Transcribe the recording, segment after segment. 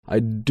I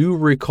do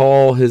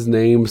recall his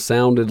name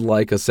sounded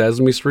like a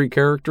Sesame Street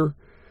character,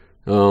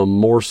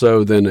 more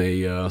so than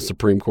a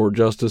Supreme Court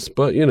justice,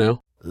 but you know.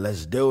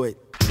 Let's do it.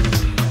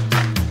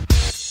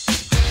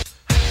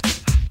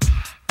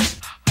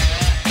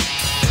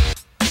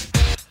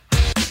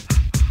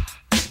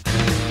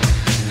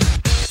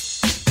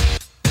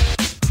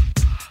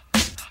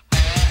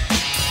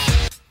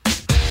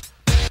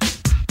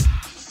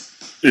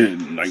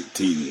 In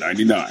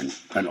 1999,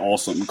 an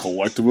awesome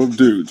collective of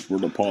dudes were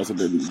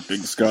deposited in Big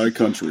Sky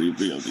Country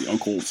via the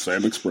Uncle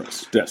Sam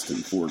Express,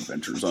 destined for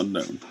adventures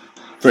unknown.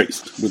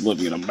 Faced with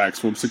living in a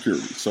maximum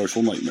security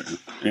social nightmare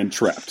and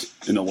trapped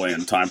in a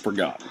land time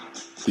forgot,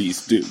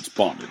 these dudes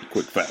bonded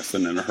quick, fast,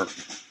 and in a hurry,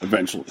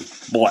 eventually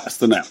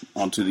blasting out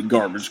onto the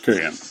garbage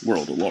can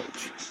world at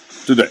large.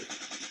 Today,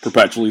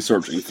 perpetually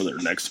searching for their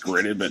next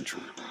great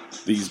adventure,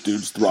 these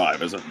dudes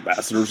thrive as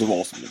ambassadors of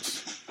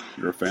awesomeness.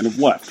 You're a fan of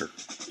laughter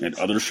and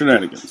other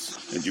shenanigans,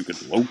 and you can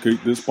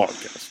locate this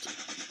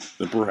podcast,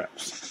 then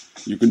perhaps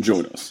you can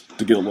join us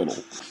to get a little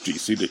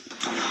GCD.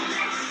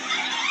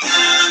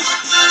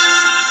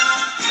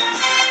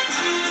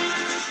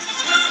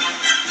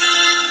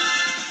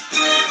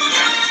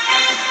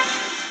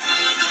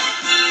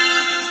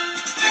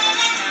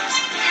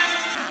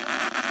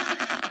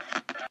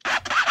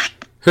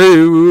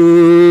 Hey,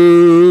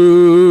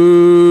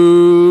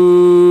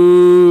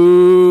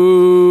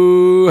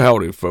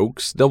 howdy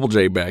folks, Double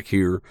J back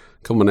here,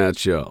 coming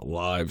at you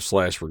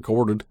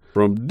live/recorded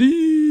from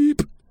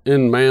deep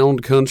in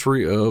Mound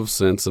Country of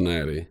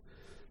Cincinnati.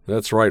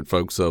 That's right,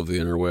 folks of the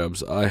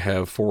interwebs, I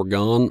have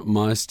foregone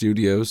my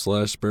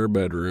studio/spare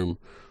bedroom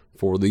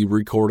for the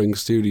recording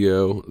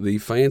studio, the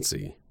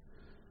fancy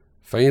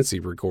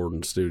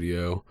recording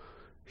studio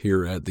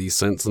here at the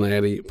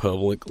Cincinnati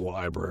Public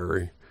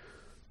Library.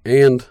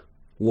 And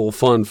a little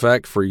fun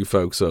fact for you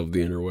folks of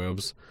the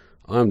interwebs,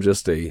 I'm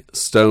just a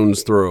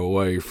stone's throw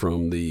away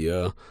from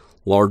the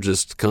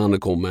largest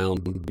conical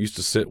mound used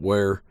to sit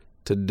where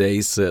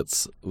today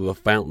sits the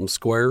Fountain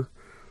Square.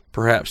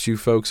 Perhaps you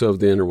folks of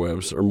the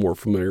interwebs are more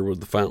familiar with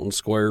the Fountain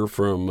Square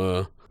from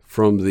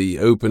the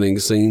opening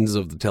scenes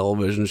of the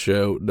television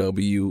show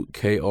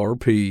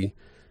WKRP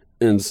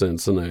in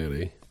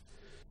Cincinnati.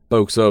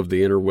 Folks of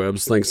the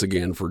interwebs, thanks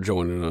again for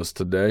joining us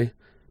today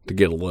to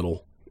get a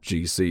little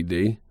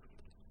GCD.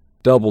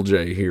 Double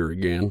J here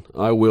again.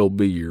 I will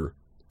be your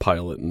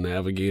pilot and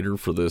navigator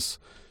for this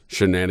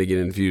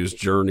shenanigan-infused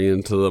journey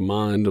into the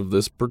mind of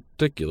this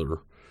particular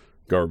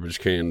garbage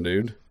can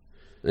dude.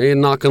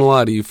 And not gonna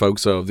lie to you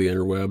folks of the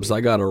interwebs,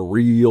 I got a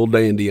real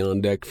dandy on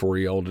deck for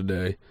y'all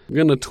today. I'm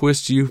gonna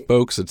twist you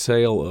folks a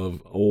tale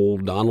of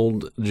old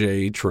Donald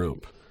J.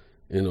 Trump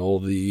and all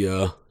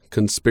the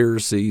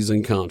conspiracies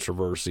and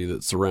controversy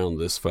that surround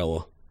this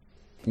fella.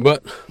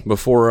 But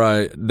before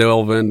I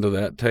delve into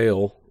that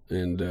tale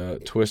and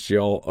twist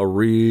y'all a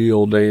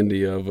real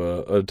dandy of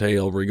a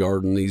tale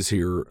regarding these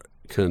here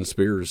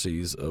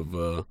conspiracies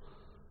of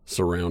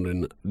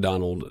surrounding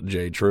Donald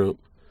J. Trump,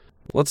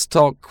 let's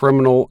talk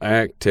criminal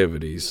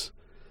activities.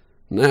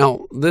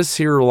 Now, this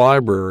here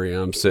library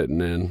I'm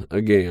sitting in,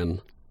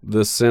 again,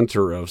 the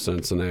center of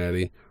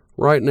Cincinnati,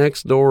 right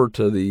next door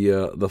to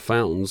the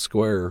Fountain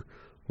Square,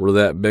 where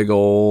that big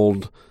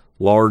old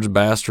large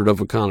bastard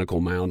of a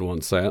conical mound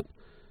once sat.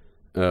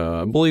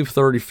 I believe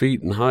 30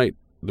 feet in height,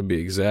 to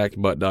be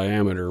exact, but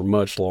diameter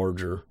much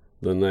larger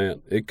than that.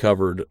 It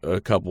covered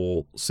a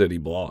couple city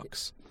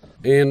blocks.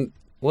 And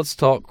let's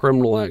talk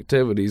criminal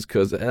activities,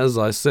 because as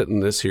I sit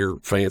in this here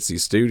fancy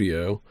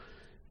studio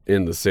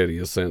in the city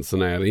of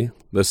Cincinnati,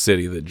 the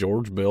city that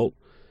George built,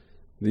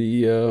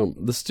 the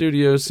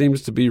studio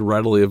seems to be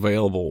readily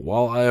available.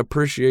 While I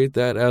appreciate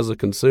that as a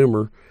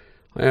consumer,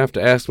 I have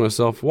to ask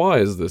myself, why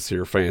is this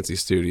here fancy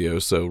studio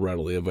so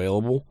readily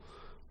available?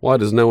 Why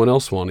does no one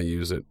else want to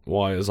use it?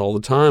 Why is all the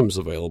times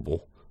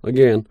available?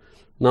 Again,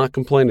 not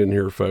complaining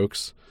here,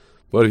 folks,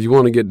 but if you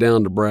want to get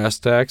down to brass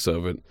tacks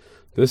of it,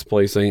 this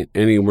place ain't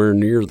anywhere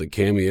near the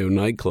Cameo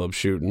nightclub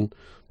shooting.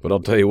 But I'll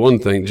tell you one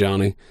thing,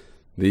 Johnny,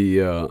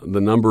 the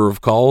number of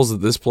calls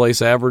that this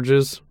place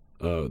averages,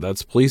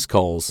 that's police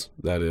calls,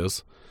 that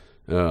is,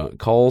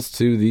 calls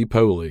to the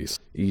police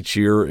each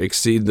year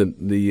exceed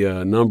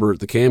the number at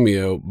the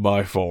Cameo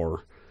by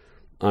far.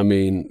 I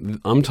mean,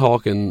 I'm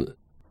talking,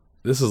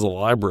 this is a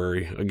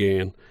library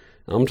again.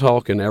 I'm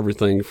talking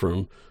everything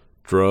from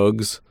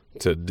drugs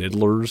to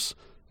diddlers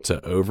to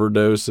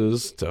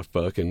overdoses to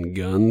fucking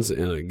guns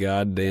and a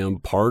goddamn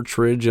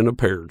partridge in a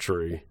pear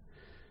tree.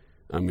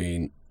 I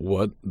mean,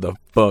 what the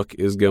fuck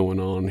is going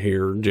on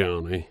here,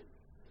 Johnny?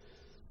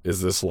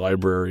 Is this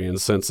library in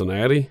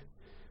Cincinnati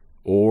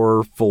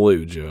or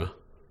Fallujah?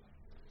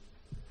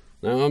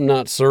 Now, I'm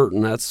not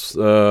certain that's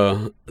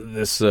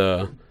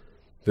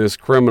this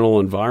criminal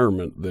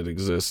environment that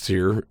exists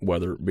here,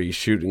 whether it be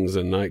shootings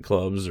in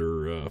nightclubs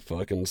or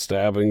fucking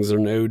stabbings or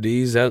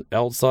ODs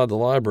outside the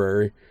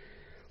library.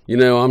 You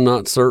know, I'm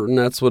not certain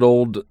that's what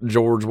old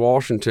George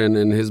Washington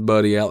and his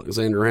buddy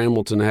Alexander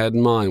Hamilton had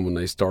in mind when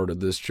they started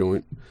this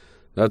joint.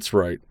 That's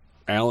right,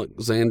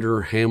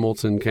 Alexander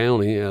Hamilton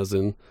County, as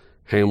in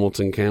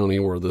Hamilton County,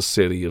 where the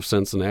city of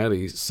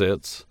Cincinnati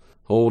sits.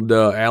 Old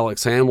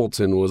Alex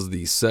Hamilton was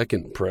the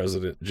second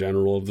president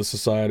general of the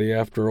society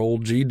after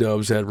old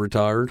G-Dubs had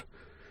retired.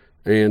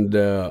 And,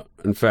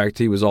 in fact,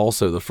 he was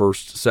also the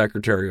first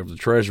secretary of the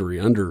Treasury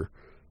under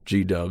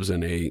G-Dubs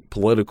in a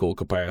political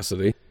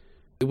capacity.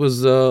 It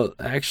was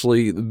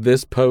actually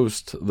this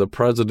post, the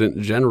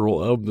president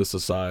general of the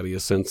Society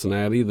of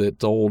Cincinnati,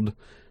 that old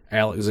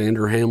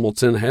Alexander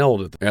Hamilton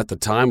held at the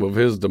time of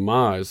his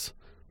demise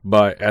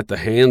at the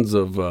hands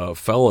of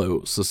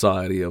fellow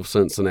Society of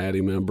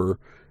Cincinnati member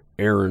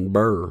Aaron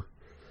Burr.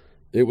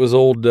 It was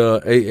old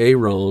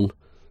Aaron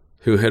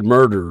who had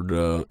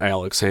murdered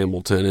Alex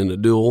Hamilton in a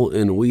duel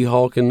in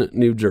Weehawken,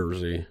 New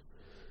Jersey.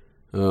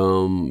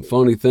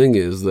 Funny thing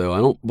is, though, I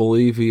don't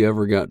believe he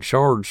ever got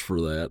charged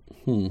for that.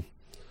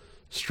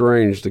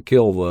 Strange to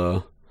kill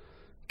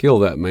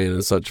that man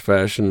in such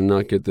fashion and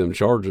not get them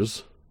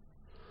charges.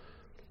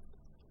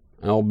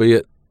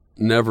 Albeit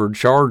never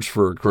charged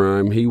for a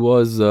crime, he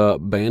was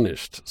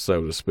banished,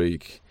 so to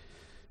speak.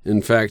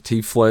 In fact,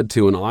 he fled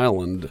to an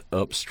island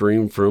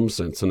upstream from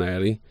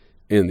Cincinnati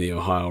in the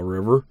Ohio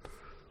River,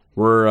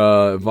 where,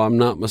 if I'm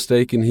not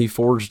mistaken, he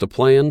forged a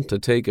plan to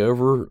take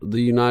over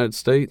the United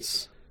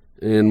States.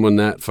 And when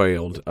that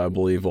failed, I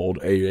believe old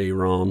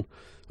Aaron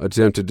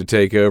attempted to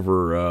take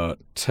over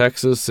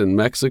Texas and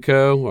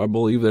Mexico. I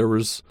believe there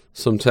was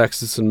some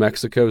Texas and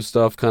Mexico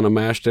stuff kind of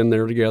mashed in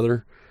there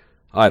together.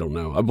 I don't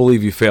know. I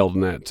believe he failed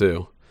in that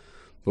too.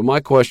 But my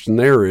question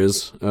there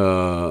is,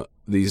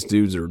 these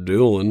dudes are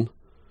dueling.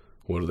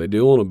 What are they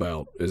dueling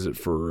about? Is it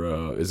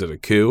a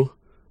coup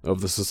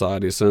of the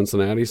Society of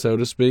Cincinnati, so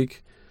to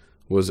speak?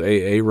 Was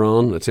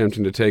Aaron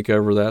attempting to take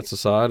over that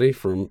society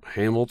from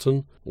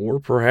Hamilton? Or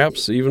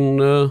perhaps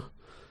even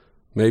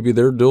maybe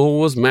their duel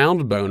was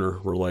mound boner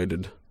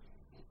related.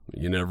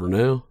 You never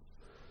know.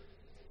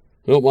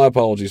 Well, my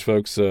apologies,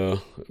 folks.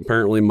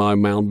 Apparently my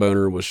mound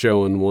boner was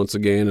showing once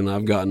again, and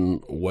I've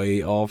gotten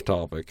way off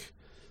topic.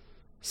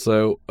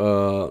 So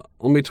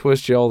let me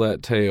twist y'all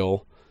that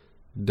tail.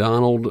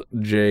 Donald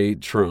J.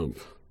 Trump.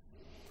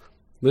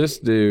 This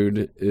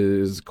dude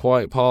is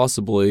quite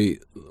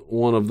possibly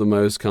one of the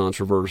most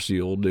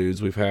controversial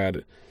dudes we've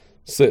had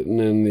sitting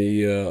in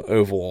the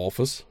Oval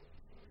Office.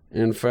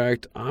 In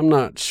fact, I'm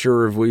not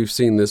sure if we've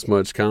seen this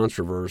much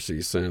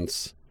controversy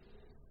since,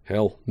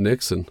 hell,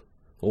 Nixon.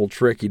 Old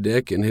Tricky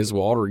Dick and his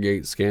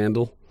Watergate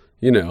scandal.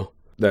 You know,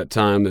 that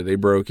time that they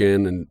broke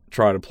in and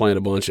tried to plant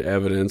a bunch of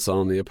evidence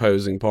on the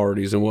opposing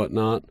parties and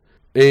whatnot.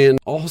 And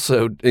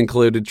also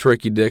included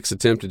Tricky Dick's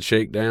attempted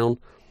shakedown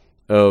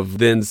of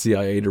then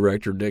CIA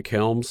Director Dick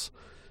Helms,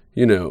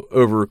 you know,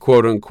 over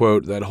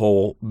quote-unquote that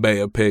whole Bay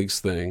of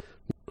Pigs thing.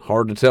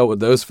 Hard to tell what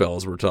those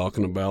fellas were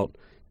talking about.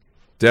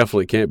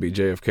 Definitely can't be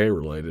JFK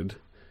related.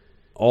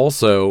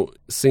 Also,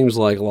 seems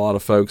like a lot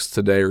of folks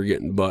today are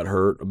getting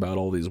butthurt about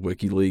all these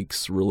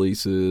WikiLeaks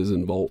releases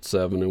and Vault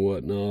 7 and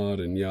whatnot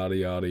and yada,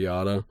 yada,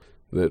 yada,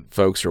 that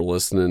folks are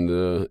listening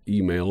to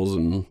emails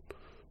and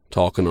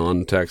talking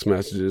on text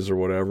messages or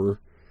whatever.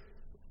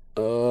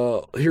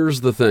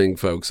 Here's the thing,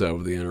 folks,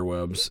 over the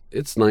interwebs.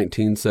 It's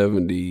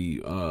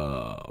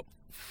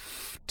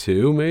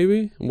 1972,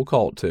 maybe? We'll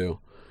call it 2.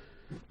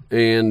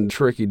 And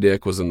Tricky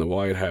Dick was in the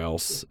White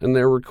House, and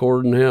they're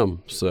recording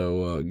him,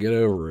 so get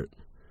over it.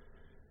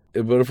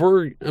 But if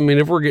we're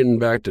getting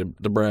back to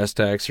the brass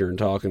tacks here and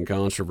talking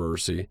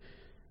controversy,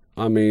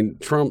 I mean,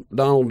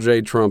 Donald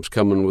J. Trump's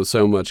coming with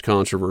so much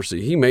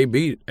controversy, he may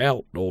beat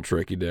out old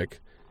Tricky Dick.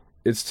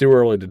 It's too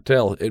early to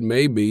tell. It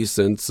may be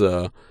since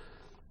the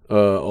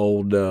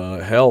old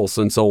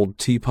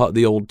Teapot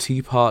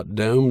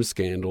Dome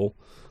scandal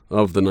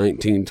of the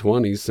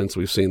 1920s, since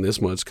we've seen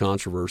this much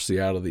controversy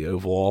out of the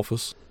Oval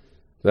Office.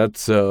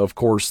 That's, of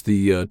course,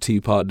 the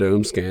Teapot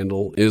Dome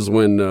scandal is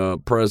when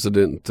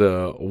President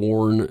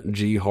Warren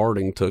G.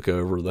 Harding took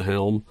over the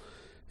helm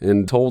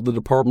and told the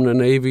Department of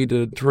Navy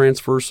to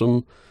transfer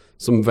some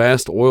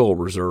vast oil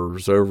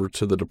reserves over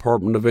to the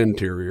Department of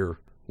Interior,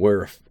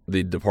 where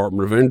the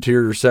Department of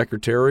Interior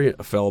Secretary,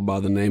 a fellow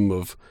by the name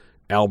of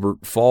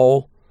Albert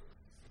Fall,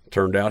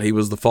 turned out he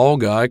was the fall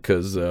guy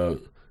because a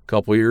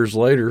couple years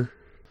later,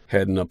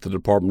 heading up the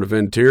Department of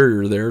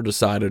Interior there,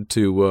 decided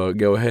to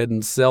go ahead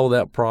and sell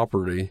that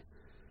property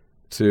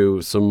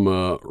to some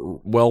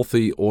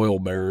wealthy oil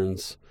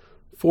barons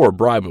for a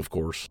bribe, of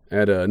course,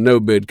 at a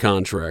no-bid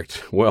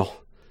contract.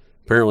 Well,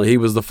 apparently he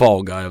was the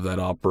fall guy of that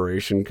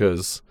operation,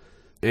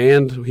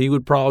 and he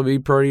would probably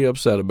be pretty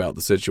upset about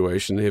the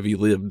situation if he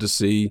lived to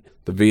see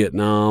the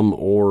Vietnam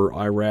or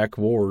Iraq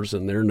wars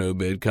and their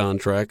no-bid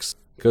contracts,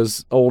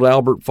 because old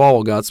Albert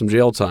Fall got some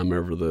jail time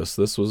over this.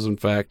 This was, in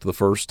fact, the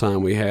first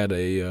time we had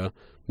a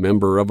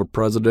member of a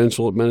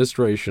presidential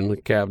administration, a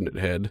cabinet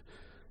head,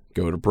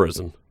 go to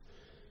prison.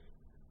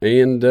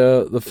 And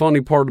the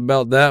funny part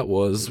about that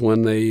was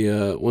when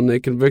they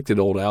convicted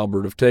old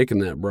Albert of taking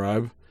that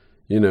bribe,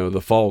 you know,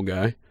 the fall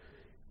guy,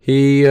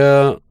 he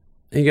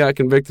got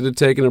convicted of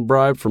taking a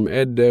bribe from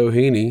Ed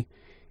Doheny.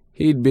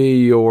 He'd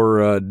be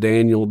your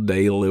Daniel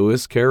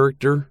Day-Lewis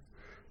character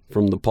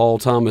from the Paul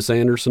Thomas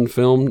Anderson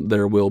film,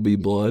 There Will Be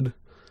Blood.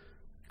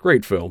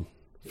 Great film.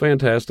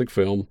 Fantastic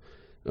film.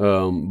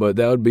 But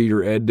that would be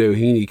your Ed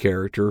Doheny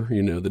character,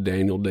 the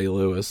Daniel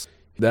Day-Lewis.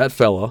 That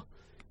fella,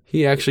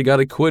 he actually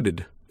got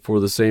acquitted for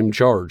the same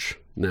charge.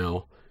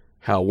 Now,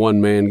 how one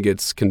man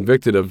gets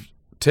convicted of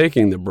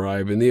taking the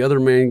bribe and the other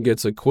man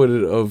gets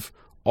acquitted of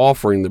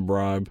offering the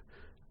bribe,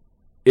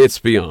 it's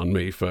beyond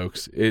me,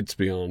 folks. It's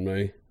beyond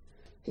me.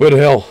 But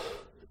hell,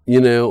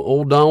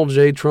 old Donald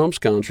J. Trump's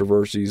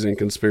controversies and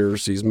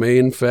conspiracies may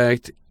in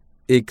fact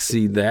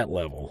exceed that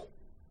level.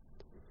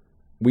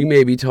 We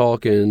may be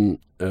talking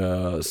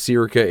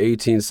circa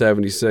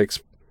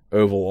 1876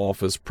 Oval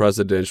Office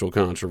presidential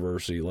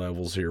controversy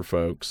levels here,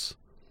 folks.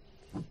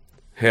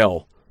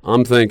 Hell,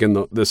 I'm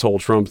thinking this whole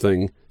Trump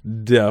thing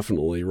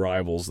definitely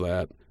rivals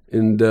that.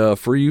 And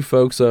for you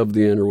folks of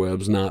the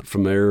interwebs not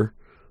familiar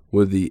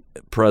with the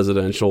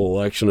presidential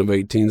election of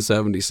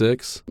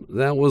 1876,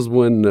 that was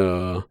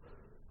when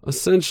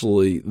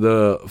essentially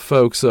the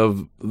folks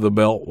of the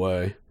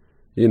Beltway,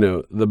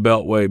 the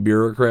Beltway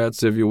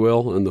bureaucrats, if you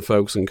will, and the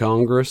folks in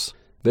Congress,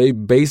 they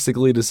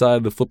basically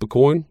decided to flip a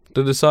coin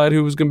to decide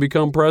who was going to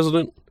become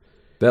president.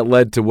 That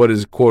led to what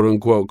is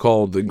quote-unquote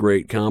called the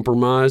Great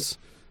Compromise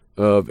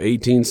of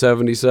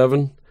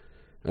 1877.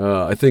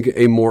 I think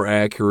a more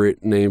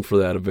accurate name for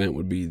that event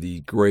would be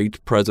the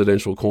Great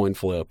Presidential Coin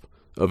Flip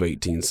of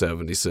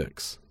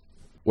 1876.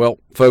 Well,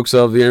 folks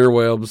of the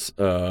interwebs,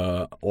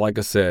 like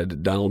I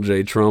said, Donald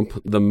J.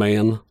 Trump, the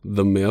man,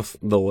 the myth,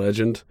 the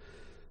legend,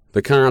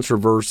 the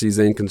controversies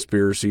and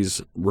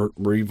conspiracies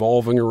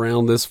revolving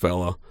around this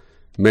fella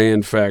may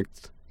in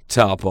fact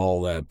top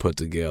all that put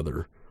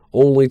together.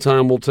 Only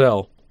time will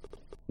tell.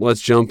 Let's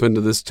jump into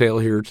this tale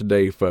here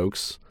today,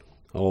 folks.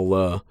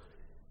 I'll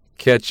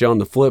catch you on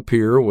the flip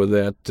here with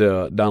that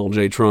Donald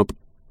J. Trump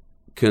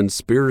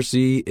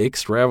Conspiracy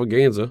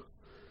Extravaganza.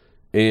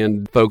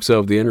 And folks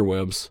of the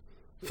interwebs,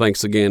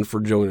 thanks again for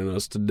joining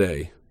us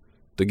today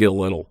to get a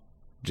little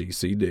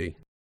GCD.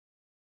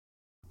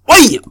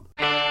 Wham!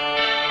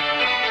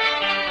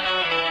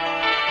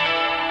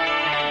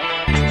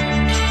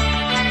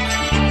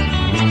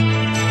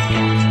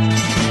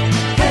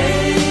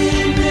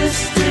 Hey,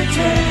 Mr.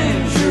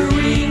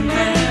 Tangerine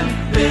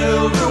Man,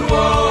 build a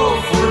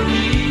wall for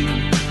me.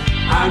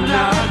 I'm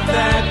not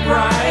that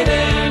bright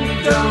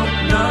and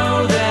don't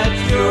know that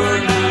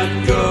you're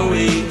not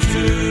going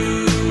to.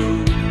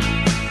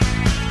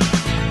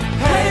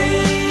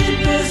 Hey,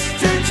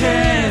 Mr.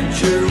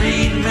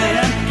 Tangerine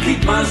Man,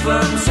 keep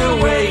Muslims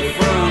away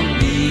from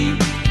me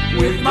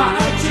with my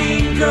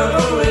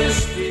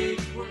jingoistic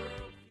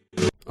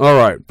world. All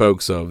right,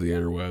 folks of the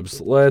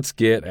interwebs, let's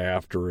get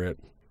after it.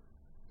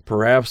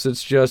 Perhaps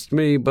it's just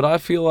me, but I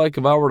feel like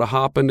if I were to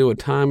hop into a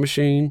time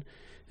machine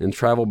and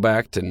travel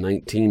back to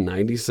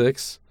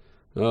 1996,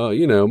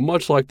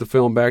 much like the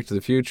film Back to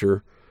the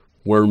Future,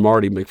 where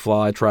Marty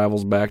McFly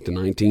travels back to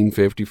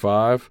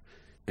 1955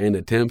 and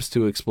attempts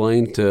to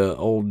explain to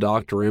old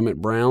Dr. Emmett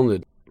Brown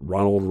that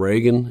Ronald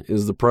Reagan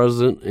is the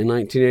president in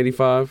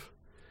 1985.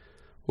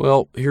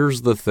 Well,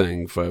 here's the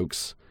thing,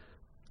 folks.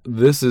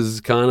 This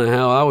is kind of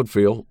how I would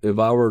feel if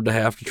I were to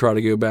have to try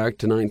to go back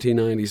to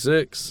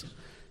 1996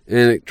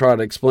 and try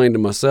to explain to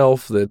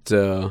myself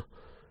that,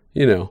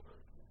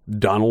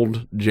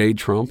 Donald J.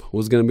 Trump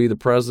was going to be the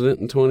president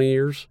in 20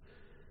 years.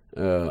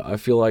 I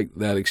feel like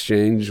that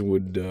exchange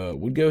would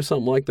go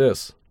something like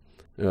this.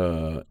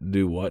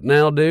 Do what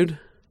now, dude?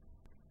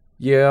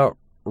 Yeah,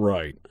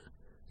 right.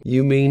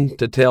 You mean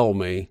to tell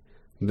me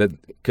that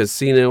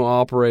casino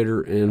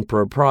operator and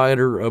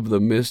proprietor of the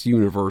Miss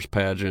Universe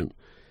pageant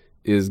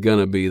is going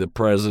to be the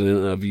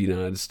president of the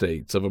United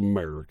States of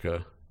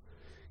America?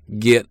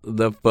 Get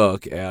the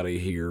fuck out of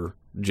here,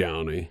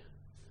 Johnny.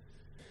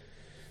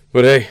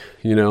 But hey,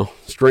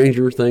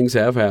 stranger things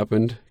have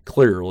happened.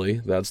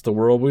 Clearly, that's the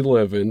world we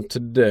live in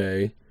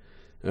today.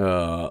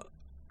 And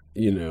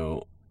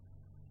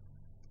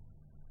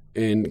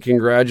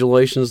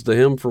congratulations to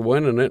him for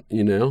winning it.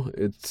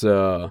 It's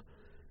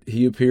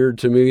he appeared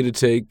to me to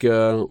take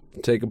a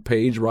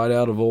page right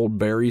out of old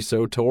Barry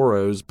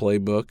Soetoro's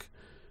playbook.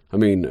 I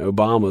mean,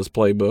 Obama's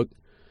playbook.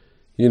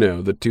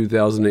 The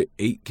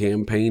 2008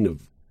 campaign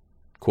of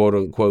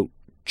quote-unquote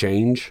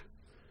change.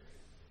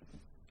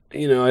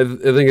 I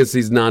think it's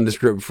these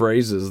nondescript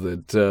phrases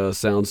that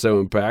sound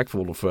so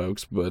impactful to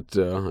folks, but,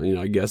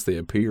 I guess they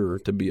appear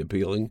to be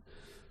appealing.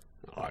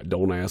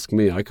 Don't ask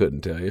me. I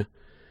couldn't tell you.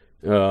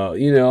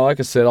 Like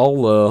I said,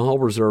 I'll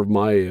reserve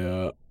my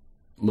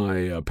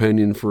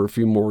opinion for a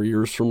few more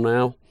years from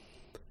now.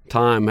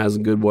 Time has a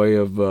good way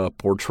of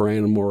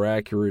portraying a more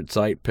accurate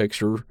sight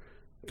picture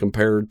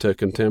compared to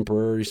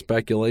contemporary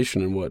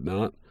speculation and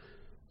whatnot.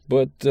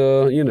 But,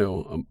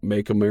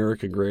 make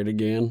America great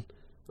again.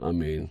 I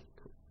mean,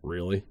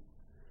 really?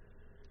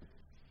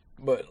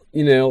 But,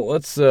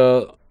 let's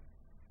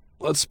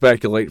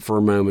speculate for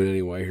a moment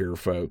anyway here,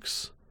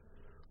 folks.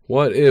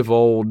 What if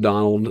old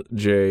Donald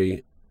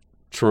J.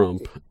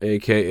 Trump,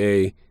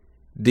 a.k.a.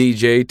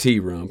 DJ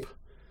T-Rump,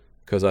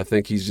 because I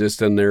think he's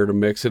just in there to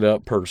mix it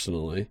up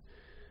personally.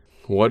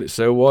 What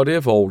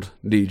if old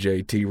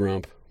DJ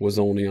T-Rump was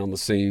only on the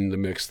scene to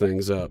mix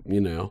things up,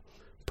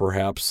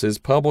 Perhaps his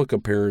public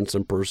appearance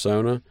and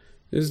persona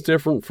is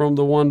different from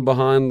the one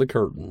behind the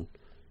curtain.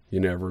 You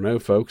never know,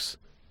 folks.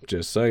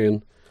 Just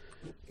saying.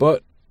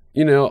 But,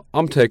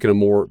 I'm taking a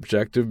more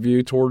objective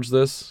view towards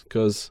this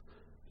because,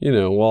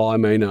 while I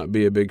may not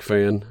be a big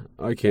fan,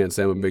 I can't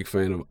say I'm a big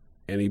fan of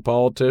any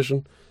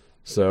politician.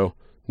 So,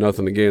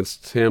 nothing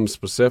against him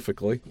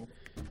specifically.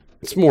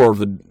 It's more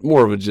of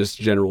a just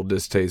general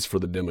distaste for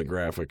the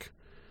demographic.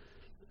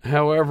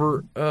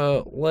 However,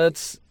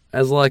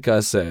 like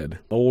I said,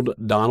 old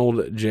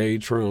Donald J.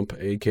 Trump,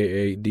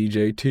 a.k.a.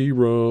 DJ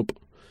T-Rump,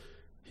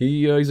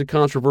 he's a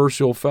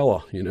controversial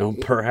fella,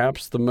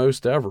 perhaps the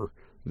most ever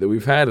that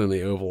we've had in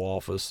the Oval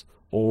Office.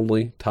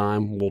 Only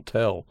time will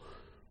tell.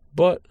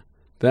 But,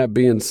 that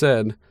being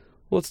said,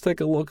 let's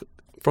take a look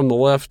from the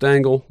left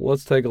angle,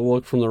 let's take a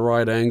look from the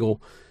right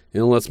angle,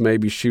 and let's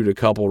maybe shoot a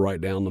couple right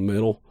down the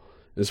middle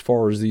as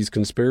far as these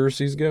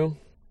conspiracies go.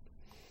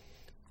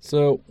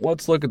 So,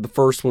 let's look at the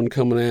first one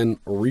coming in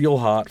real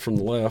hot from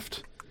the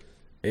left.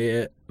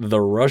 The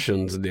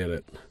Russians did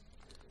it.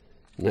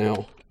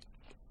 Now,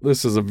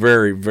 this is a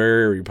very,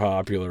 very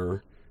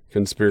popular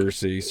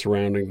conspiracy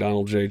surrounding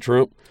Donald J.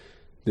 Trump.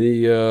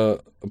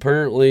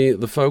 Apparently,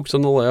 the folks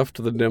on the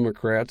left, the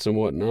Democrats and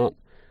whatnot,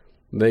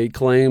 they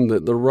claim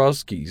that the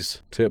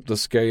Ruskies tipped the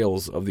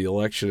scales of the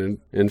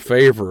election in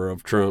favor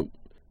of Trump.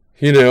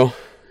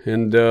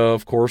 And,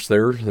 of course,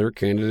 their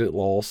candidate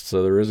lost,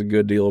 so there is a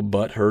good deal of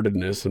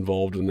butthurtedness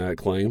involved in that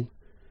claim.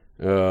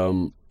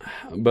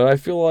 But I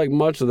feel like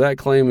much of that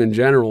claim in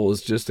general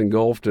is just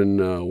engulfed in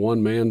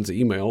one man's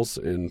emails,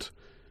 and,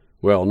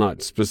 well,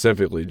 not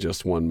specifically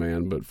just one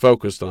man, but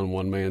focused on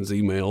one man's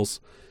emails,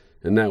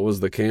 and that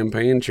was the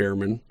campaign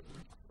chairman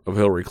of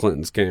Hillary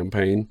Clinton's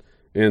campaign,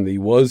 and the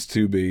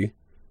was-to-be,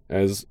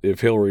 as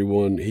if Hillary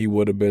won, he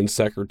would have been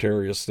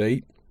Secretary of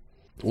State.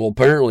 Well,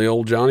 apparently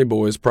old Johnny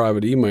Boy's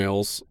private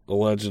emails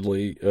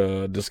allegedly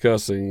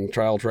discussing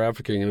child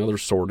trafficking and other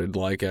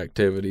sordid-like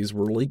activities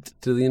were leaked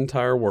to the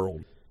entire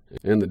world.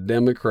 And the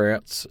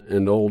Democrats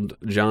and old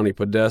Johnny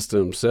Podesta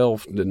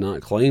himself did not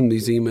claim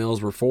these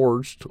emails were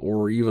forged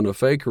or even a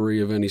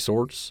fakery of any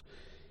sorts.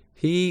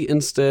 He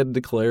instead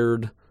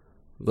declared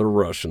the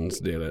Russians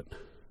did it.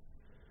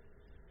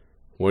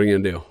 What are you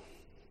going to do?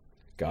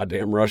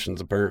 Goddamn Russians,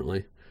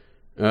 apparently.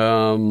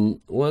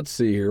 Let's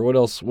see here. What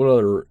else? What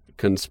other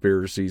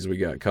conspiracies we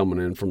got coming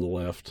in from the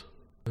left?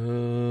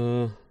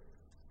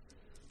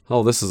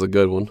 This is a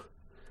good one.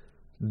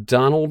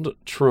 Donald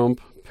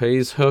Trump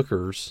pays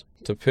hookers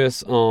to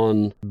piss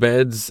on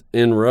beds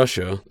in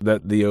Russia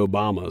that the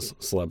Obamas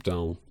slept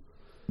on.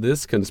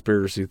 This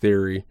conspiracy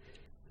theory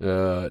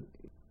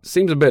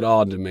seems a bit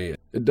odd to me.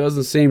 It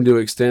doesn't seem to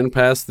extend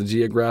past the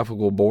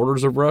geographical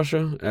borders of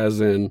Russia,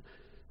 as in,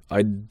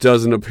 it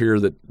doesn't appear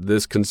that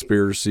this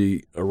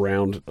conspiracy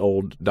around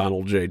old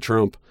Donald J.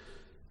 Trump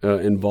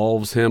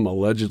involves him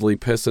allegedly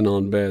pissing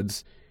on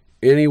beds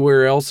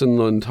anywhere else in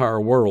the entire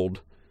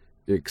world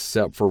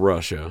except for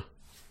Russia.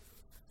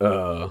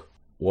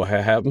 What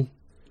happened?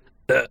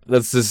 That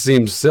just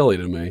seems silly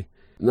to me.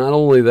 Not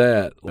only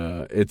that,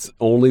 it's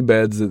only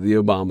beds that the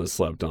Obamas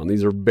slept on.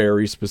 These are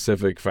very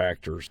specific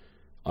factors.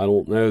 I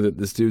don't know that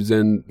this dude's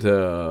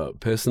into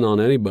pissing on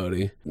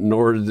anybody,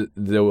 nor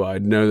do I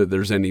know that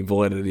there's any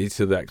validity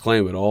to that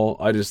claim at all.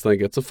 I just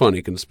think it's a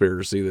funny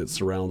conspiracy that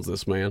surrounds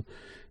this man.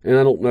 And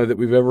I don't know that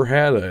we've ever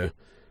had a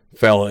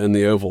fella in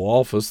the Oval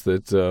Office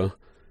that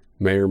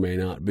may or may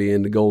not be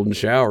into golden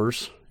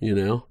showers,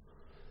 You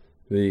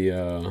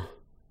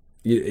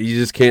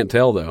just can't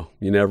tell, though.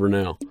 You never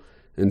know.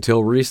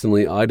 Until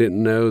recently, I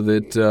didn't know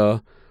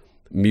that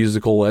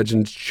musical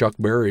legend Chuck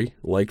Berry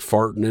liked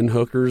farting in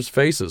hookers'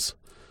 faces.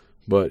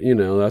 But,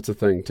 that's a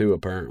thing, too,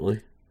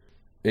 apparently.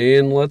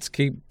 And let's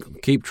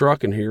keep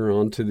trucking here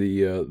on to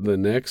the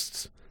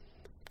next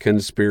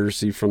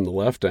conspiracy from the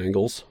left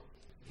angles.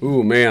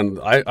 Ooh, man,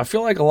 I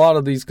feel like a lot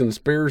of these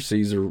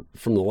conspiracies are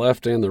from the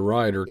left and the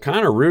right are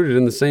kind of rooted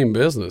in the same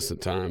business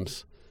at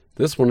times.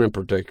 This one in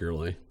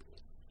particularly.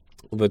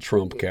 The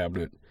Trump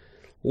cabinet.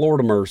 Lord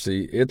of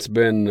mercy, it's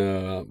been,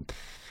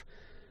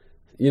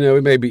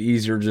 it may be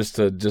easier just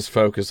to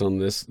focus on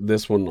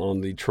this one on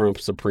the Trump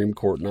Supreme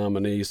Court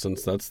nominee,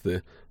 since that's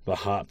the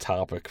hot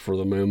topic for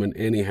the moment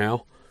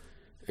anyhow.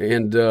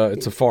 And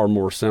it's a far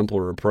more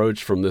simpler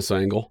approach from this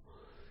angle.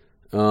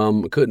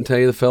 Couldn't tell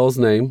you the fellow's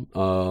name,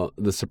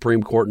 the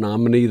Supreme Court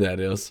nominee,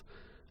 that is.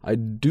 I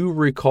do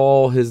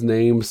recall his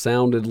name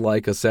sounded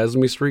like a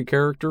Sesame Street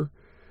character,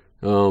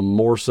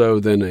 more so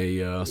than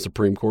a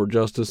Supreme Court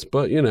justice,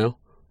 but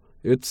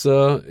it's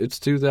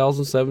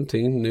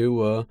 2017,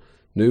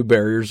 new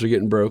barriers are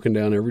getting broken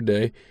down every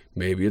day.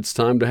 Maybe it's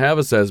time to have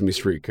a Sesame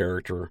Street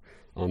character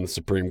on the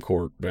Supreme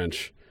Court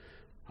bench.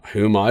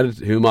 Who am I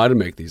to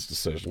make these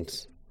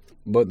decisions?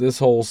 But this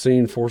whole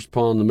scene forced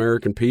upon the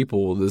American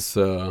people, this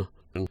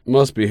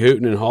must be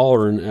hooting and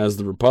hollering as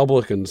the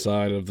Republican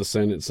side of the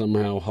Senate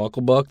somehow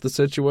hucklebucked the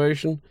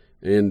situation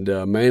and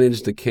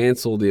managed to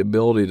cancel the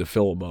ability to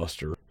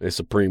filibuster a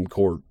Supreme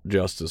Court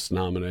justice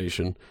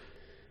nomination.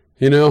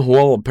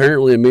 Well,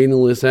 apparently a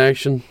meaningless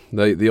action,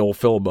 the old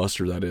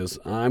filibuster, that is,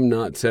 I'm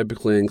not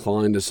typically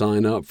inclined to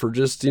sign up for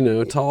just,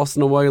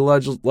 tossing away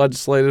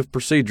legislative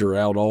procedure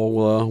out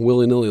all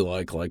willy-nilly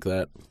like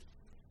that.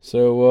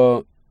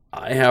 So,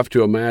 I have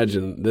to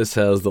imagine this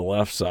has the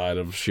left side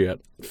of shit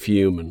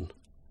fuming.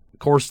 Of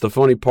course, the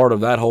funny part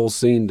of that whole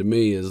scene to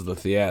me is the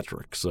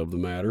theatrics of the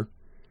matter.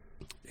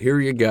 Here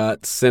you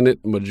got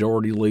Senate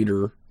Majority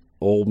Leader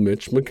old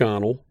Mitch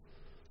McConnell,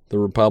 the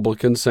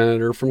Republican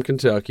senator from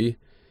Kentucky.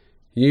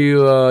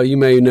 You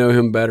may know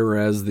him better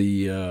as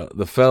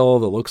the fellow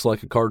that looks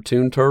like a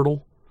cartoon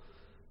turtle.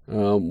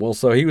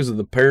 So he was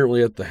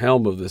apparently at the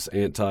helm of this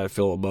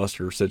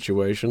anti-filibuster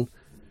situation.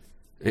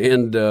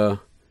 And,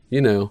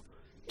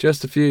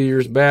 just a few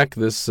years back,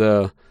 this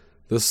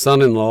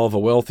son-in-law of a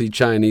wealthy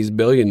Chinese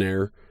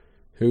billionaire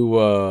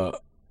who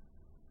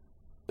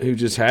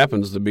just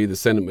happens to be the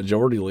Senate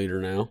Majority Leader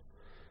now,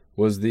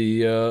 was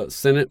the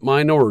Senate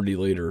Minority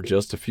Leader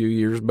just a few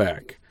years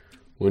back,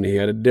 when he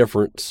had a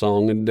different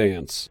song and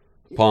dance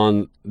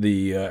upon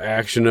the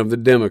action of the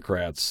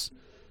Democrats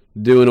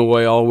doing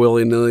away all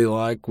willy-nilly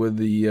like with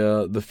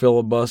the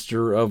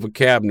filibuster of a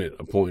cabinet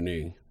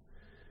appointee.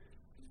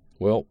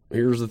 Well,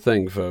 here's the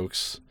thing,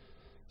 folks.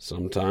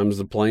 Sometimes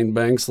the plane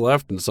banks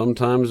left and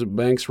sometimes it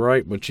banks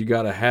right, but you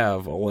got to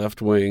have a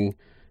left wing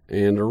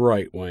and a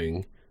right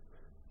wing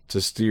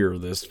to steer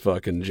this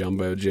fucking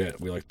jumbo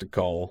jet we like to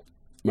call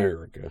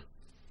America.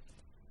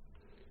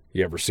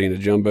 You ever seen a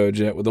jumbo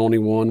jet with only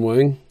one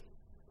wing?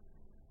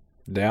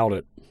 Doubt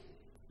it.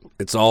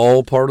 It's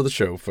all part of the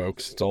show,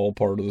 folks. It's all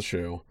part of the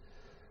show.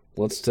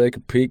 Let's take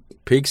a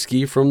peek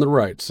ski from the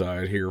right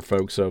side here,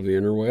 folks of the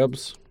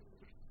interwebs.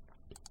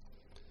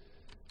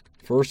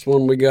 First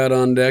one we got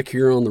on deck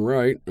here on the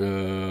right.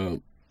 The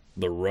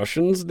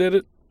Russians did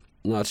it.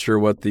 Not sure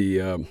what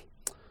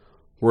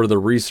where the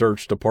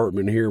research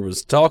department here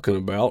was talking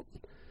about.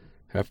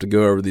 Have to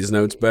go over these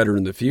notes better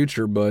in the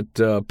future, but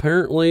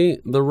apparently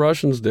the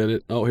Russians did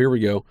it. Oh, here we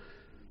go.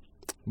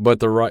 But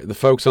the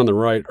folks on the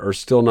right are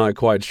still not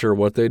quite sure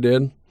what they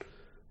did,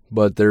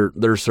 but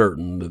they're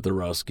certain that the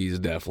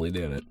Ruskies definitely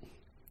did it.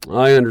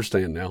 I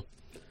understand now.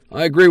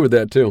 I agree with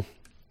that too.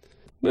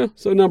 Yeah,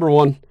 so number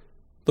one,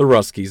 the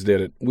Ruskies did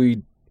it.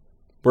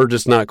 We're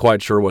just not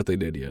quite sure what they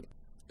did yet.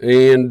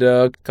 And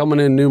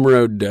coming in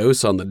numero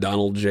dos on the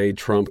Donald J.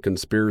 Trump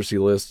conspiracy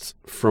lists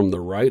from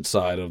the right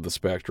side of the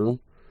spectrum,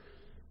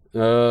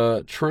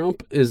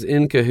 Trump is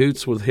in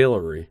cahoots with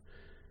Hillary.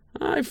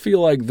 I feel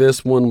like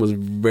this one was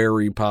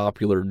very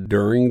popular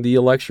during the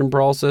election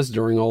process,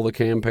 during all the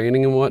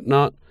campaigning and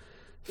whatnot.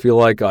 Feel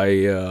like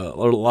a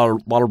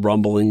lot of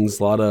rumblings,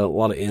 a lot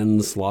of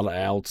ins, a lot of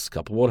outs, a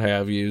couple what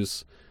have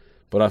yous.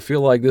 But I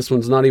feel like this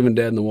one's not even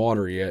dead in the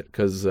water yet,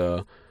 because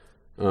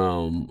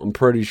I'm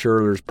pretty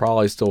sure there's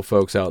probably still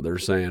folks out there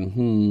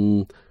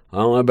saying, I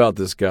don't know about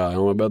this guy, I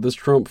don't know about this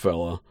Trump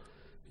fella.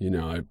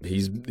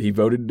 He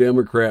voted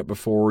Democrat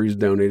before, he's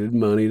donated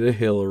money to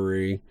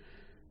Hillary.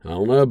 I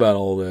don't know about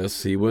all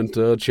this. He went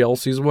to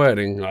Chelsea's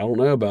wedding. I don't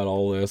know about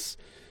all this.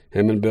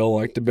 Him and Bill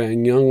like to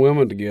bang young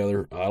women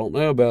together. I don't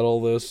know about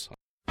all this.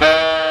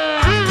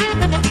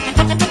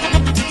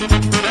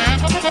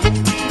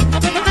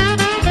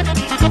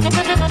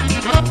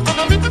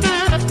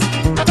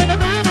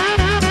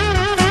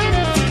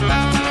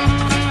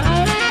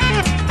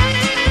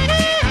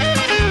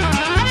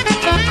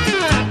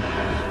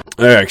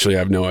 I actually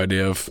have no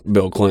idea if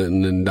Bill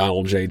Clinton and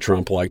Donald J.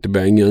 Trump like to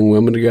bang young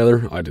women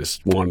together. I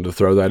just wanted to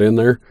throw that in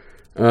there.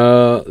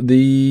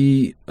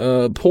 The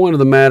point of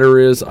the matter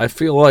is, I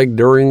feel like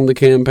during the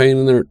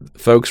campaign,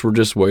 folks were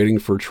just waiting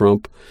for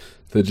Trump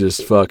to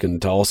just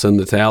fucking toss in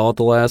the towel at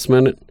the last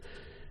minute.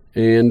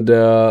 And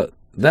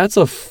that's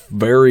a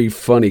very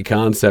funny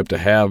concept to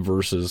have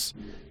versus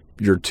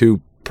your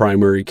two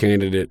primary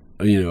candidate,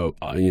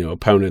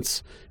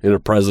 opponents in a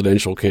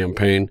presidential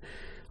campaign.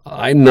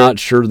 I'm not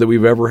sure that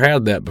we've ever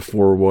had that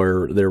before,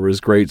 where there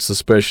was great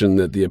suspicion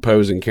that the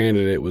opposing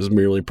candidate was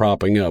merely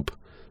propping up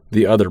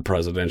the other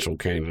presidential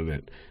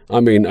candidate. I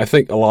mean, I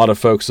think a lot of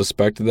folks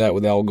suspected that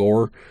with Al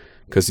Gore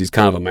because he's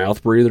kind of a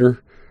mouth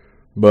breather.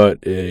 But,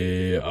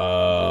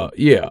 I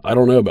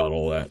don't know about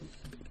all that.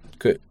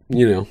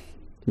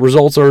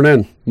 Results aren't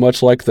in,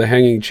 much like the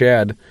hanging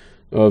Chad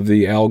of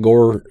the Al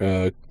Gore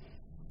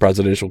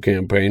presidential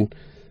campaign.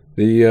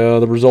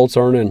 The results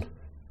aren't in.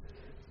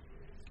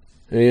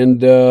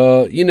 And,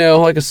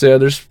 like I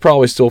said, there's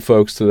probably still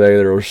folks today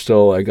that are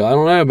still like, I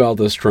don't know about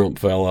this Trump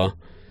fella,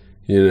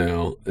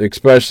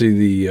 especially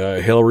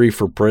the Hillary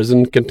for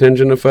prison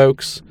contingent of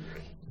folks.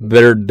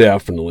 They're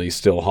definitely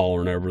still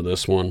hollering over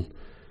this one,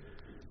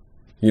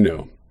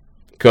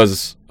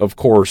 because, of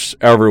course,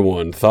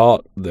 everyone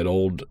thought that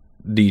old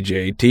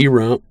DJ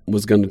T-Rump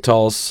was going to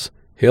toss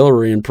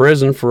Hillary in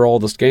prison for all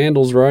the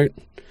scandals, right?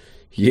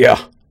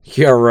 Yeah,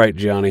 right,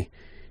 Johnny.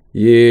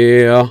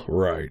 Yeah,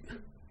 right.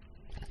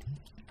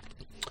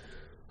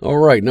 All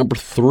right, number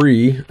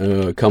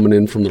 3, coming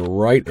in from the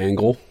right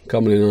angle,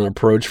 coming in on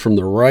approach from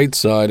the right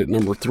side at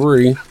number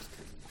 3,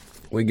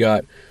 we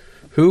got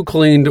Who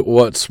cleaned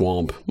what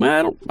swamp?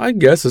 I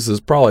guess this is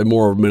probably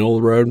more of middle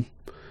of the road.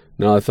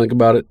 Now I think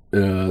about it,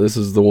 this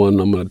is the one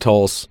I'm going to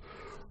toss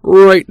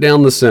right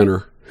down the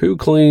center. Who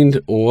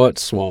cleaned what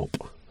swamp?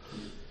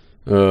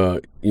 I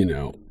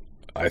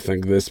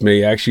think this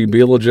may actually be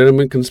a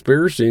legitimate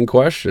conspiracy in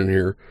question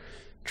here.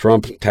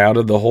 Trump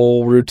touted the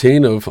whole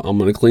routine of, I'm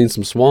going to clean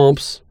some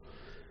swamps.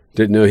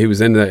 Didn't know he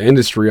was into that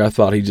industry. I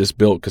thought he just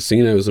built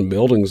casinos and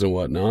buildings and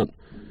whatnot.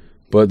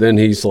 But then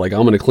he's like,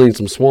 I'm going to clean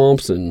some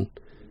swamps, and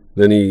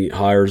then he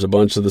hires a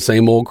bunch of the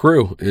same old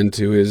crew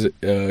into his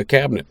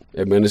cabinet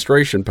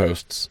administration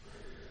posts.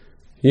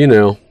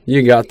 You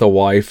got the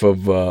wife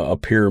of a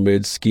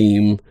pyramid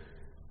scheme,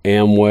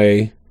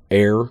 Amway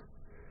heir.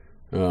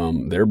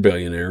 They're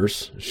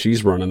billionaires.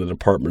 She's running the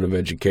Department of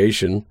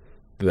Education.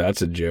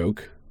 That's a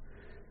joke.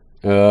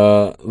 We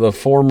got the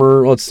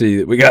former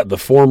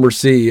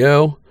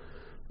CEO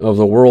of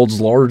the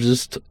world's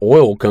largest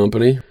oil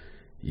company.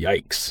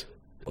 Yikes.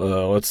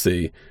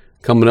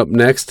 Coming up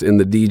next in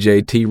the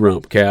DJ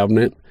T-Rump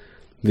cabinet,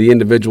 the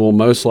individual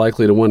most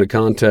likely to win a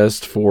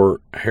contest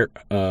for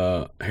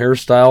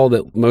hairstyle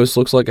that most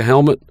looks like a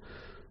helmet,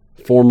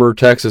 former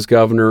Texas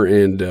governor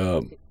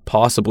and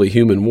possibly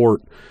human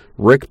wart,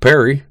 Rick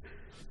Perry.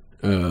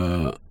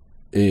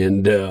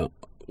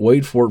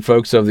 Wait for it,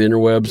 folks of the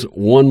interwebs,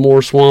 one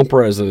more swamp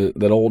resident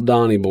that old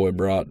Donnie Boy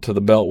brought to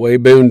the Beltway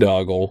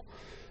boondoggle,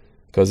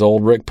 because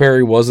old Rick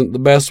Perry wasn't the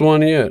best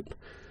one yet.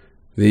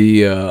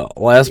 The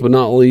last but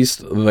not least,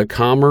 the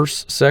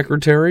Commerce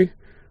Secretary,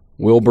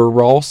 Wilbur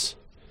Ross,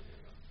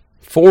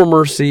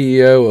 former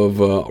CEO of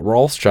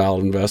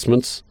Rothschild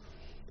Investments.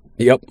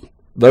 Yep,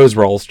 those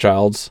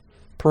Rothschilds,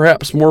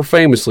 perhaps more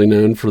famously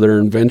known for their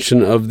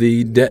invention of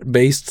the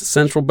debt-based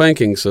central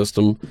banking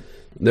system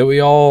that we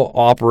all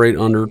operate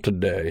under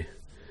today.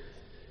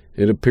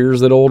 It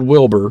appears that old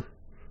Wilbur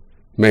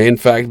may in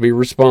fact be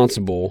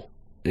responsible,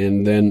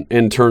 and then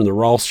in turn the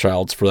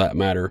Rothschilds for that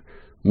matter,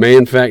 may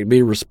in fact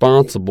be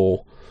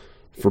responsible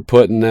for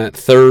putting that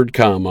third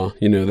comma,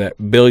 that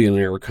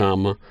billionaire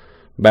comma,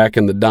 back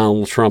in the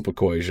Donald Trump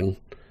equation.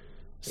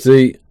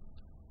 See,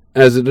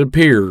 as it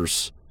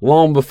appears,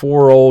 long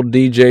before old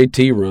DJ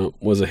T-Rump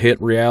was a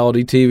hit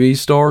reality TV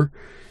star,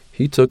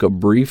 he took a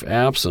brief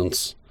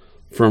absence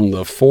from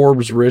the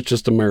Forbes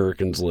Richest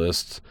Americans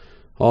list.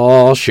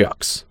 Aw,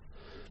 shucks.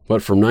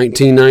 But from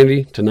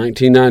 1990 to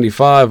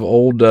 1995,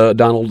 old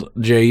Donald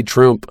J.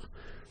 Trump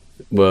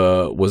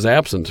was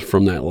absent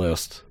from that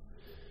list.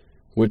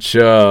 Which,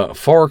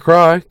 far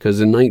cry, because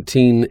in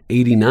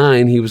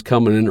 1989 he was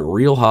coming in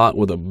real hot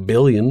with $1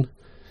 billion.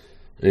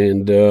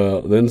 And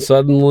then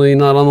suddenly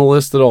not on the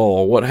list at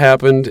all. What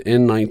happened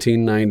in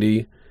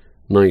 1990,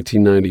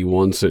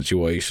 1991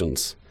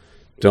 situations?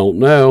 Don't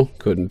know.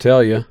 Couldn't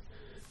tell you.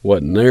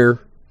 Wasn't there.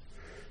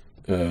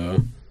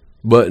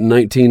 But in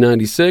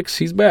 1996,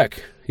 he's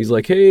back. He's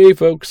like, hey,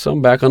 folks,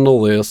 I'm back on the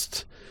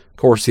list. Of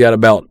course, he had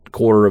about a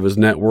quarter of his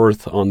net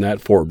worth on that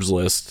Forbes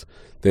list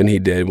than he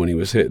did when he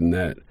was hitting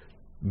that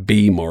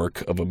B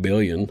mark of $1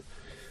 billion.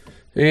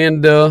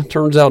 And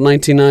turns out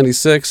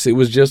 1996, it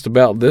was just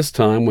about this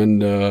time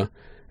when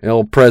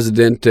El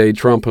Presidente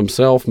Trump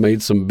himself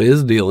made some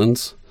biz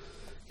dealings,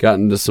 got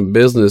into some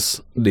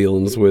business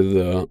dealings with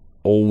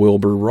old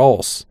Wilbur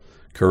Ross,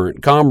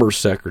 current Commerce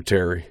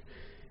Secretary.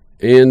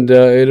 And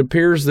it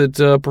appears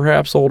that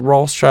perhaps old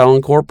Rothschild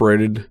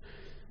Incorporated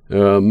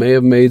may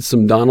have made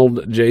some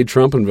Donald J.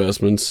 Trump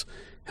investments,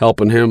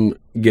 helping him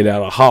get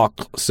out of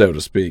hock, so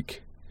to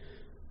speak.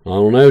 I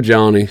don't know,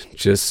 Johnny.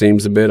 Just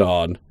seems a bit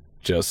odd.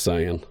 Just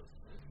saying.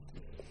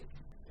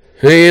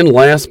 And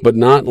last but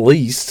not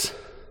least,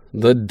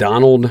 the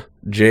Donald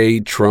J.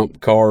 Trump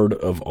card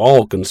of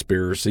all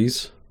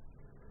conspiracies.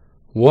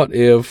 What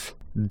if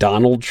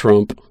Donald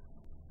Trump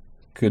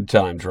could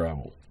time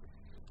travel?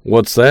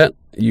 What's that?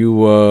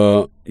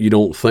 You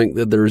don't think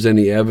that there's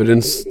any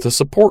evidence to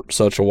support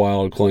such a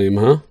wild claim,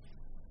 huh?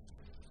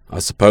 I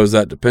suppose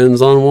that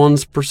depends on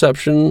one's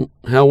perception,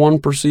 how one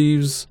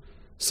perceives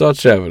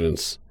such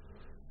evidence.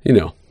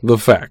 The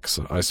facts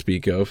I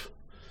speak of.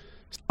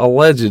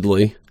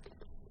 Allegedly,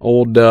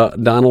 old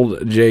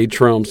Donald J.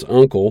 Trump's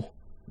uncle,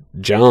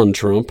 John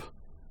Trump,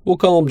 we'll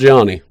call him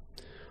Johnny.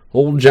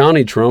 Old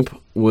Johnny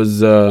Trump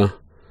was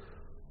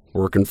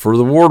working for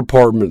the War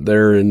Department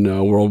there in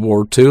World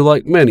War II,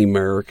 like many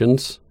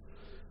Americans.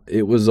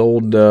 It was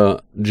old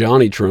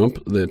Johnny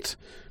Trump that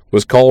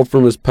was called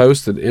from his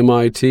post at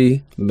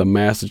MIT, the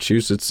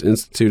Massachusetts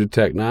Institute of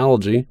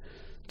Technology,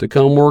 to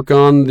come work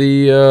on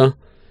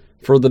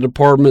for the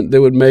department that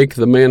would make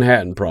the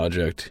Manhattan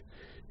Project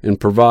and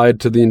provide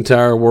to the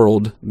entire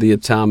world the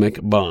atomic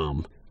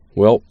bomb.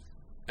 Well,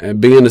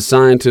 and being a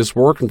scientist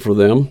working for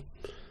them,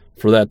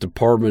 for that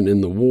department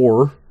in the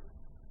war,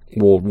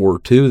 World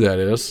War II that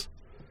is,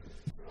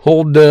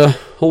 old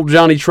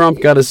Johnny Trump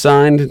got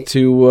assigned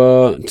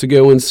to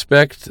go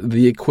inspect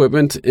the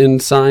equipment and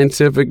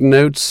scientific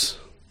notes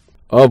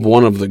of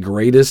one of the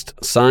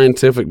greatest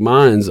scientific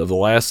minds of the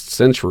last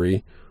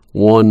century,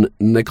 one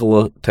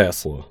Nikola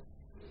Tesla.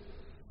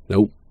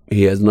 Nope,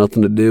 he has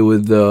nothing to do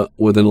with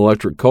an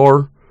electric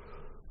car.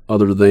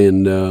 other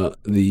than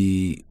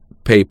the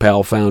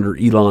PayPal founder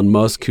Elon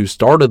Musk, who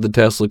started the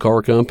Tesla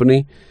car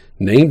company,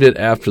 named it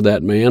after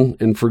that man,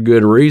 and for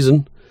good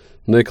reason.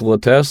 Nikola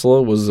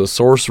Tesla was a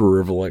sorcerer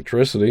of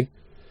electricity,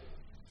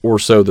 or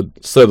so the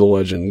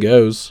legend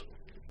goes,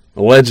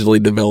 allegedly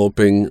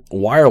developing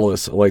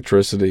wireless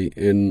electricity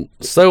in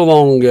so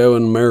long ago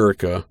in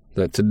America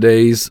that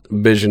today's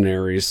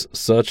visionaries,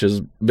 such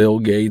as Bill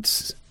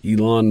Gates,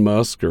 Elon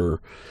Musk,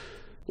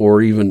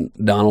 or even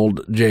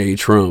Donald J.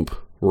 Trump,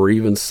 were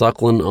even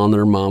suckling on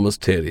their mama's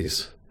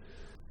titties.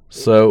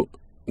 So,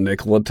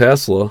 Nikola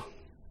Tesla,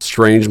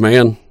 strange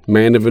man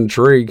of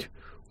intrigue.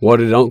 What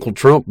did Uncle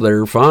Trump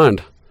there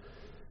find?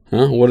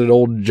 Huh? What did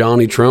old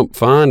Johnny Trump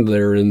find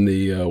there in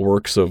the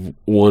works of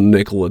one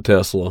Nikola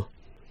Tesla?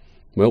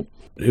 Well,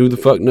 who the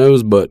fuck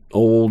knows but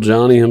old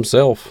Johnny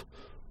himself.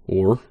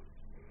 Or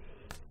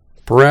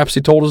perhaps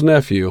he told his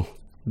nephew,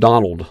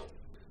 Donald.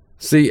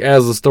 See,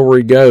 as the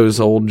story goes,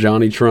 old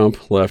Johnny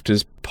Trump left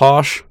his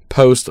posh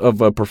post of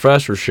a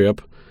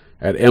professorship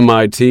at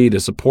MIT to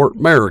support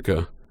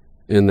America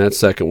in that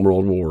Second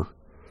World War,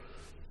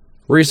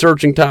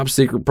 researching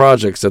top-secret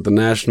projects at the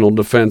National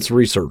Defense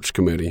Research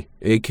Committee,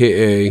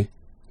 a.k.a.,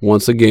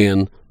 once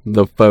again,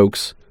 the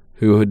folks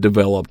who had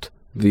developed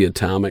the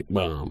atomic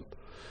bomb.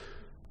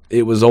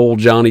 It was old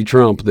Johnny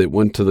Trump that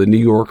went to the New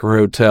Yorker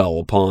Hotel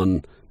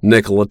upon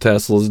Nikola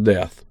Tesla's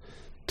death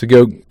to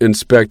go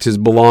inspect his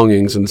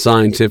belongings and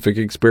scientific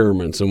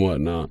experiments and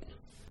whatnot.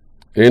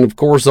 And, of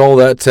course, all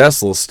that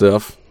Tesla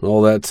stuff,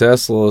 all that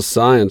Tesla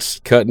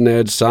science,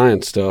 cutting-edge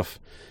science stuff,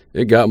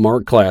 it got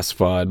marked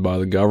classified by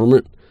the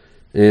government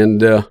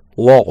and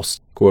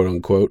lost,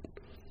 quote-unquote.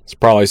 It's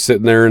probably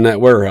sitting there in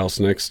that warehouse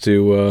next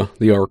to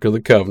the Ark of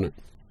the Covenant.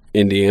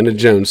 Indiana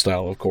Jones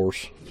style, of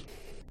course.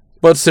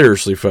 But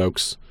seriously,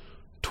 folks,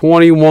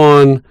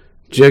 21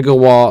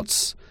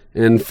 gigawatts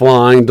and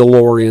flying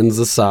DeLoreans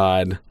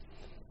aside,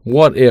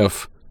 what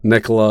if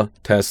Nikola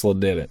Tesla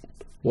did it?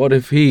 What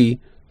if he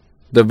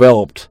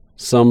developed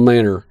some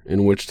manner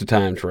in which to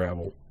time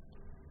travel?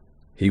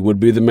 He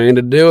would be the man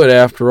to do it.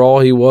 After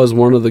all, he was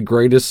one of the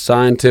greatest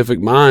scientific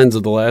minds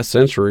of the last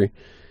century,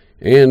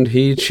 and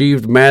he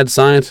achieved mad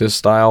scientist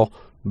style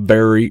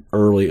very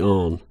early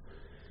on.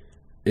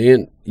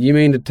 And you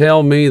mean to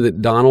tell me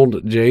that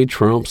Donald J.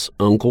 Trump's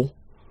uncle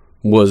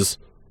was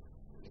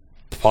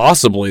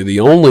possibly the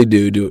only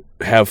dude to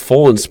have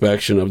full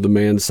inspection of the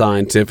man's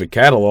scientific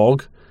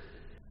catalog,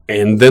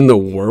 and then the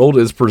world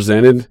is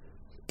presented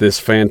this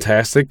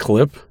fantastic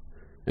clip?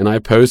 And I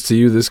pose to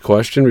you this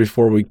question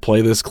before we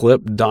play this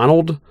clip.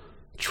 Donald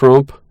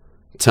Trump,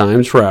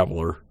 time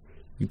traveler.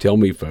 You tell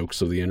me,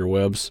 folks of the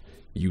interwebs.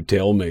 You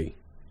tell me.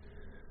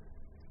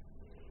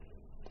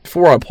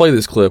 Before I play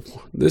this clip,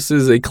 this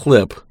is a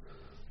clip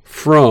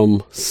from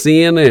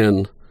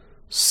CNN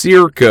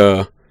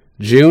circa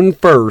June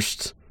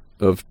 1st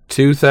of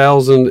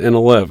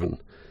 2011.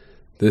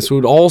 This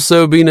would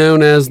also be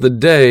known as the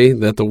day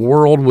that the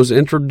world was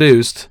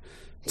introduced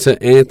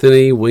to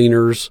Anthony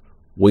Weiner's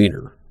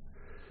wiener.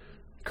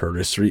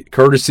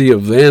 Courtesy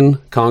of then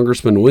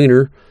Congressman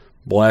Weiner,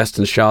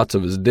 blasting shots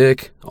of his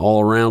dick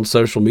all around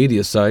social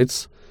media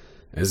sites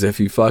as if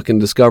he fucking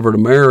discovered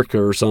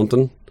America or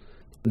something.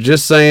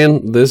 Just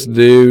saying, this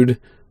dude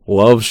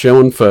loves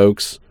showing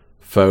folks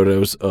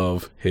photos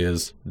of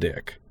his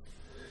dick.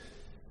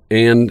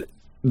 And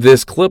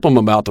this clip I'm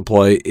about to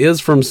play is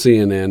from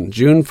CNN,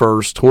 June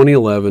 1st,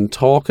 2011,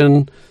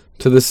 talking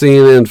to the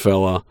CNN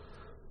fella,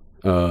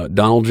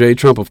 Donald J.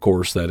 Trump, of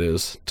course, that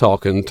is,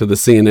 talking to the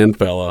CNN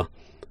fella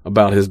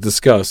about his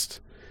disgust.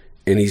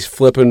 And he's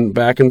flipping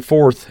back and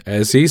forth,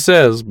 as he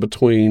says,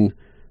 between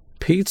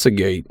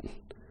Pizzagate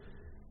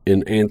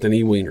and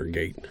Anthony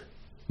Weinergate. I'm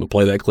going to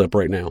play that clip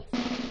right now.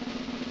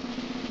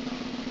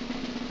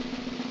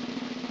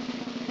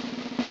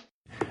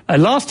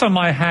 Last time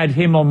I had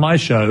him on my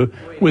show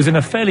was in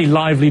a fairly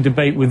lively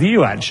debate with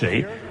you,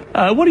 actually.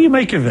 What do you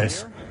make of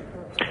this?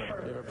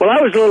 Well,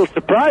 I was a little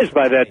surprised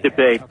by that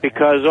debate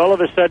because all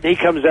of a sudden he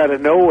comes out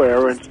of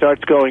nowhere and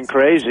starts going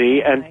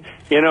crazy. And,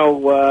 you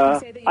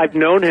know, I've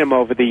known him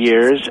over the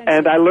years,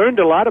 and I learned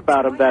a lot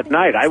about him that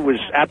night. I was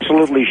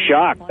absolutely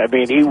shocked. I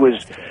mean, he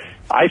was,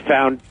 I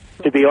found,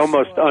 to be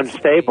almost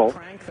unstable.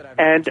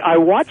 And I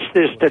watched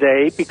this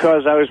today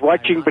because I was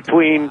watching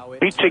between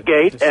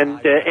Pizzagate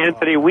and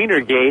Anthony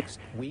Weinergate.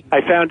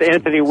 I found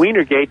Anthony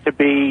Weinergate to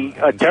be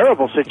a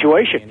terrible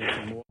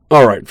situation.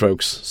 All right,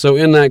 folks. So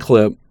in that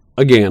clip,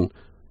 again,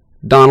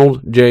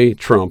 Donald J.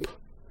 Trump,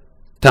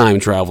 time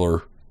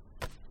traveler,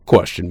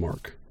 question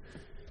mark.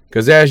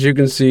 Because as you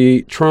can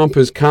see, Trump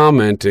is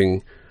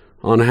commenting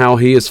on how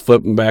he is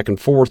flipping back and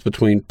forth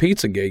between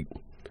Pizzagate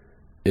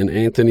and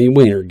Anthony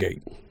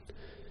Weinergate.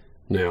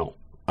 Now,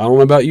 I don't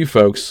know about you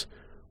folks,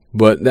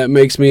 but that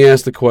makes me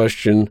ask the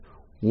question,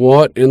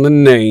 what in the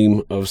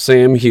name of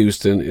Sam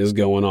Houston is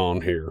going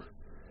on here?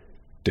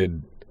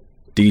 Did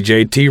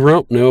DJ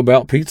T-Rump know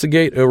about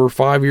Pizzagate over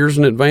 5 years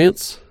in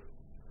advance?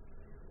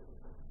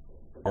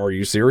 Are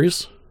you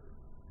serious?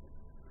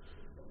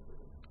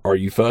 Are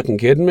you fucking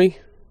kidding me?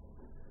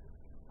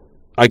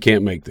 I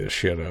can't make this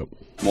shit up.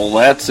 Well,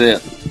 that's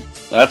it.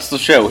 That's the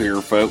show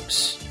here,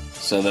 folks.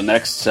 So the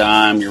next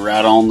time you're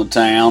out on the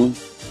town,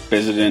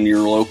 visiting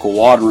your local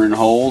watering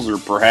holes, or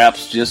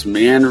perhaps just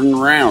meandering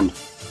around,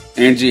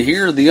 and you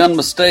hear the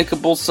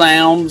unmistakable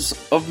sounds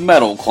of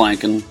metal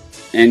clanking,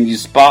 and you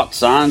spot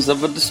signs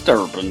of a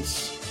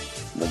disturbance,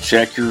 well,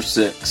 check your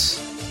six.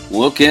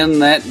 Look in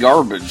that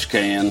garbage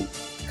can,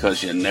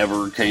 'cause you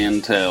never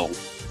can tell.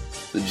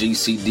 The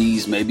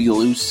GCDs may be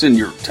loose in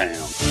your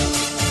town.